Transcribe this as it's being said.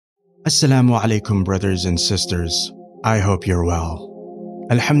Assalamu alaikum, brothers and sisters. I hope you're well.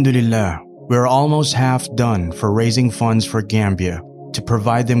 Alhamdulillah, we're almost half done for raising funds for Gambia to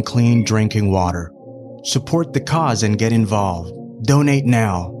provide them clean drinking water. Support the cause and get involved. Donate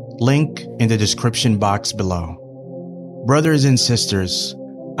now. Link in the description box below. Brothers and sisters,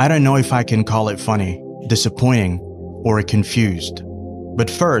 I don't know if I can call it funny, disappointing, or confused.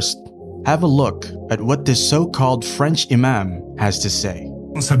 But first, have a look at what this so-called French Imam has to say.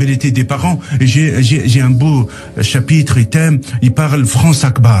 Responsabilité des parents. J'ai un beau chapitre et thème. Il parle France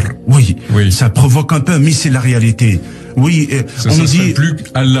Akbar. Oui, ça provoque un peu, mais c'est la réalité. Oui, on dit plus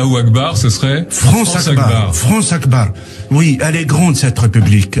Allahu Akbar, ce serait France Akbar. France Akbar. Oui, elle est grande cette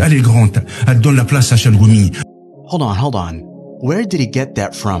république. Elle est grande. Elle donne la place à Chalgoumi. Hold on. Where did he get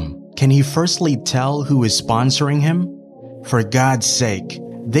that from? Can he firstly tell who is sponsoring him? For God's sake,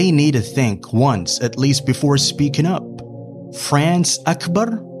 they need to think once at least before speaking up. France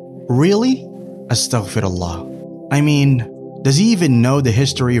Akbar? Really? Astaghfirullah. I mean, does he even know the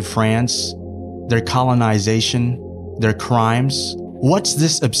history of France? Their colonization? Their crimes? What's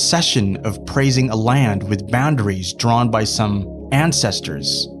this obsession of praising a land with boundaries drawn by some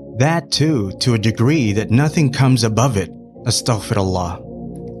ancestors? That too, to a degree that nothing comes above it. Astaghfirullah.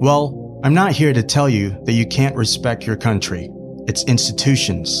 Well, I'm not here to tell you that you can't respect your country, its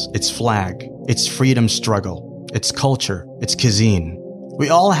institutions, its flag, its freedom struggle, its culture, its cuisine. We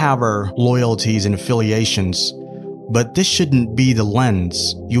all have our loyalties and affiliations, but this shouldn't be the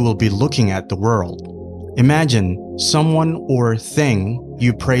lens you will be looking at the world. Imagine someone or thing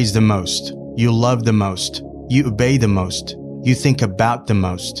you praise the most, you love the most, you obey the most, you think about the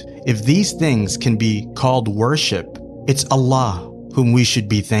most. If these things can be called worship, it's Allah whom we should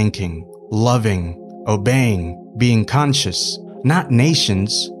be thanking, loving, obeying, being conscious, not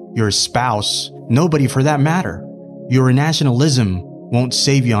nations, your spouse, nobody for that matter. Your nationalism won't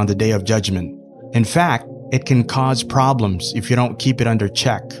save you on the day of judgment. In fact, it can cause problems if you don't keep it under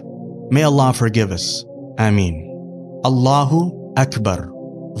check. May Allah forgive us. Ameen. Allahu Akbar.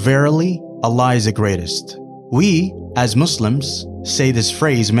 Verily, Allah is the greatest. We, as Muslims, say this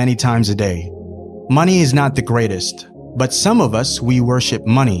phrase many times a day. Money is not the greatest, but some of us, we worship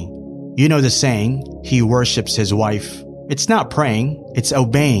money. You know the saying, he worships his wife. It's not praying, it's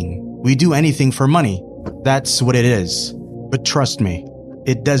obeying. We do anything for money. That's what it is. But trust me,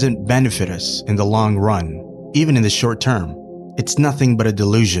 it doesn't benefit us in the long run, even in the short term. It's nothing but a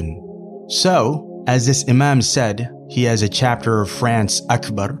delusion. So, as this Imam said, he has a chapter of France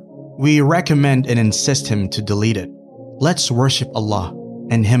Akbar. We recommend and insist him to delete it. Let's worship Allah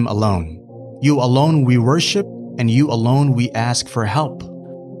and Him alone. You alone we worship, and you alone we ask for help.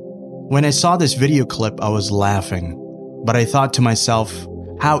 When I saw this video clip, I was laughing. But I thought to myself,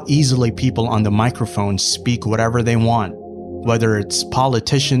 how easily people on the microphone speak whatever they want, whether it's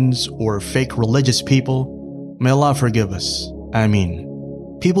politicians or fake religious people. May Allah forgive us.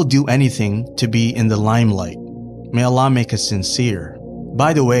 Ameen. People do anything to be in the limelight. May Allah make us sincere.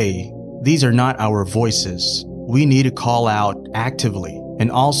 By the way, these are not our voices. We need to call out actively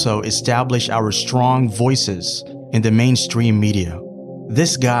and also establish our strong voices in the mainstream media.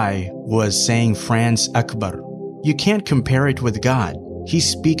 This guy was saying France Akbar. You can't compare it with God. He's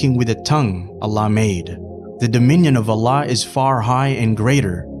speaking with a tongue Allah made. The dominion of Allah is far high and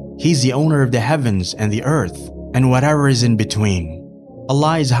greater. He's the owner of the heavens and the earth and whatever is in between.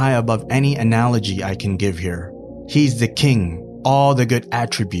 Allah is high above any analogy I can give here. He's the king. All the good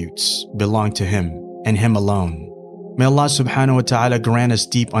attributes belong to Him and Him alone. May Allah subhanahu wa ta'ala grant us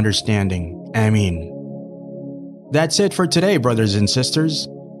deep understanding. Ameen. That's it for today, brothers and sisters.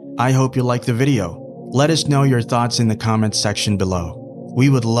 I hope you liked the video. Let us know your thoughts in the comments section below. We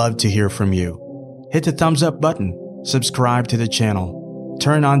would love to hear from you. Hit the thumbs up button, subscribe to the channel,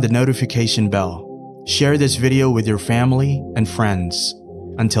 turn on the notification bell, share this video with your family and friends.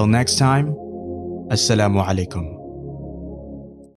 Until next time, Assalamu alaikum.